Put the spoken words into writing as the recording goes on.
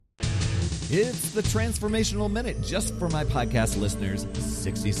It's the Transformational Minute, just for my podcast listeners.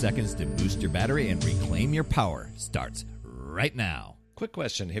 60 seconds to boost your battery and reclaim your power starts right now. Quick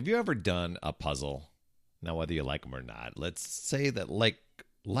question. Have you ever done a puzzle? Now, whether you like them or not, let's say that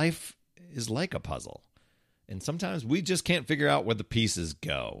life is like a puzzle. And sometimes we just can't figure out where the pieces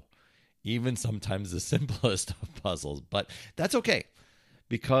go. Even sometimes the simplest of puzzles. But that's okay,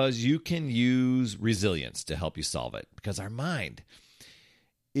 because you can use resilience to help you solve it. Because our mind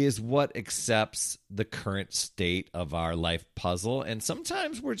is what accepts the current state of our life puzzle. And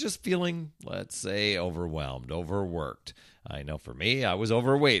sometimes we're just feeling, let's say, overwhelmed, overworked. I know for me, I was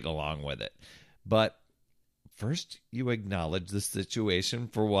overweight along with it. But first, you acknowledge the situation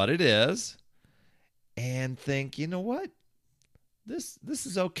for what it is and think, you know what? This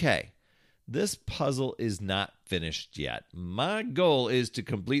is okay. This puzzle is not finished yet. My goal is to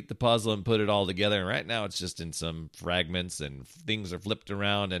complete the puzzle and put it all together. And right now it's just in some fragments and things are flipped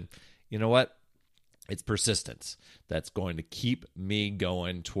around. And you know what? It's persistence that's going to keep me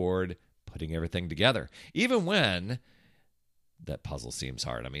going toward putting everything together. Even when that puzzle seems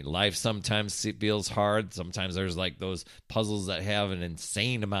hard. I mean, life sometimes feels hard. Sometimes there's like those puzzles that have an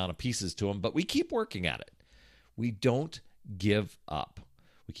insane amount of pieces to them, but we keep working at it. We don't give up.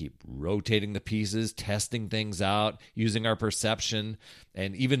 We keep rotating the pieces, testing things out, using our perception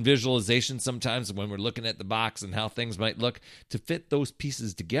and even visualization sometimes when we're looking at the box and how things might look to fit those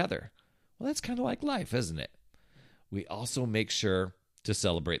pieces together. Well, that's kind of like life, isn't it? We also make sure to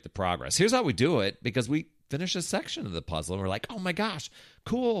celebrate the progress. Here's how we do it, because we finish a section of the puzzle and we're like, oh my gosh,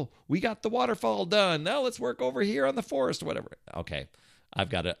 cool. We got the waterfall done. Now let's work over here on the forest, whatever. Okay. I've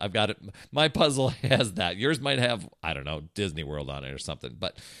got it. My puzzle has that. Yours might have, I don't know, Disney World on it or something.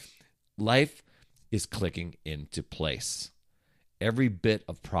 But life is clicking into place. Every bit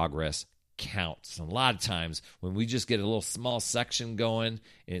of progress counts. And a lot of times when we just get a little small section going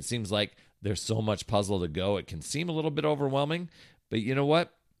and it seems like there's so much puzzle to go, it can seem a little bit overwhelming. But you know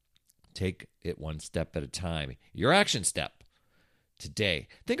what? Take it one step at a time. Your action step today.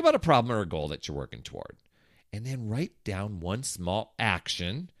 Think about a problem or a goal that you're working toward. And then write down one small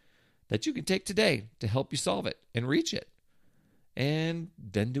action that you can take today to help you solve it and reach it. And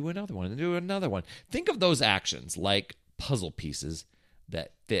then do another one and do another one. Think of those actions like puzzle pieces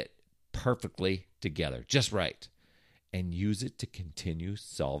that fit perfectly together, just right. And use it to continue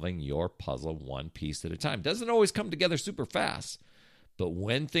solving your puzzle one piece at a time. Doesn't always come together super fast, but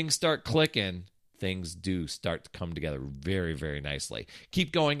when things start clicking, things do start to come together very, very nicely.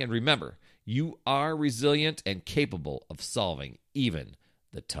 Keep going, and remember, you are resilient and capable of solving even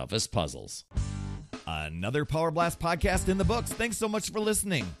the toughest puzzles. Another Power Blast podcast in the books. Thanks so much for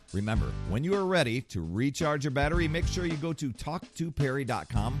listening. Remember, when you are ready to recharge your battery, make sure you go to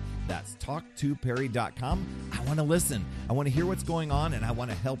talktoperry.com. That's talktoperry.com. I want to listen. I want to hear what's going on, and I want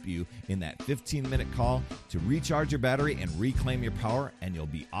to help you in that 15-minute call to recharge your battery and reclaim your power, and you'll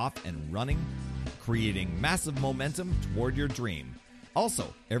be off and running, creating massive momentum toward your dream.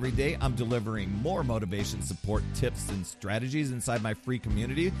 Also, every day I'm delivering more motivation, support, tips, and strategies inside my free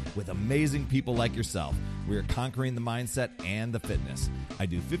community with amazing people like yourself. We are conquering the mindset and the fitness. I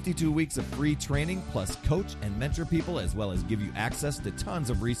do 52 weeks of free training, plus coach and mentor people, as well as give you access to tons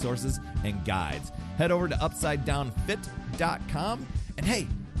of resources and guides. Head over to UpsideDownFit.com. And hey,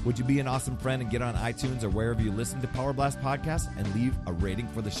 would you be an awesome friend and get on iTunes or wherever you listen to Power Blast podcasts and leave a rating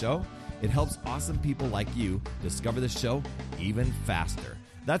for the show? It helps awesome people like you discover the show even faster.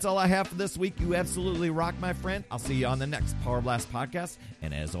 That's all I have for this week. You absolutely rock, my friend. I'll see you on the next Power Blast podcast.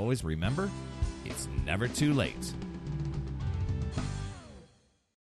 And as always, remember, it's never too late